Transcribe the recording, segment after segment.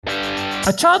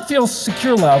A child feels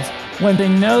secure love when they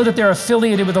know that they're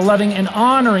affiliated with a loving and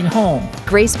honoring home.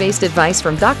 Grace-based advice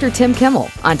from Dr. Tim Kimmel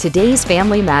on today's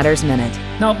Family Matters Minute.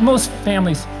 Now, most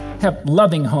families have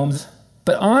loving homes,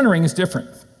 but honoring is different.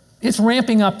 It's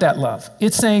ramping up that love.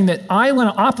 It's saying that I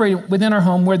want to operate within our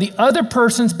home where the other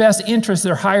person's best interests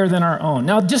are higher than our own.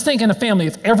 Now, just think in a family,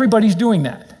 if everybody's doing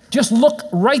that, just look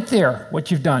right there what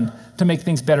you've done to make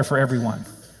things better for everyone.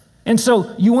 And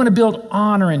so you want to build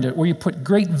honor into it, where you put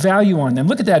great value on them.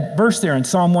 Look at that verse there in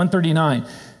Psalm 139.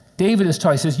 David is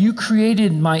taught, he says, you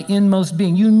created my inmost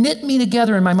being. You knit me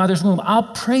together in my mother's womb.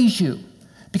 I'll praise you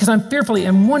because I'm fearfully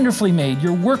and wonderfully made.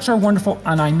 Your works are wonderful,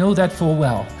 and I know that full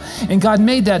well. And God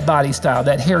made that body style,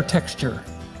 that hair texture.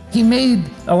 He made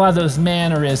a lot of those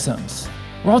mannerisms.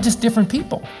 We're all just different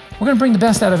people. We're going to bring the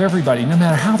best out of everybody, no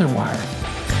matter how they're wired.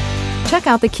 Check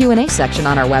out the Q&A section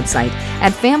on our website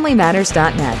at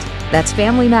familymatters.net. That's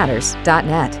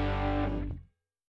familymatters.net.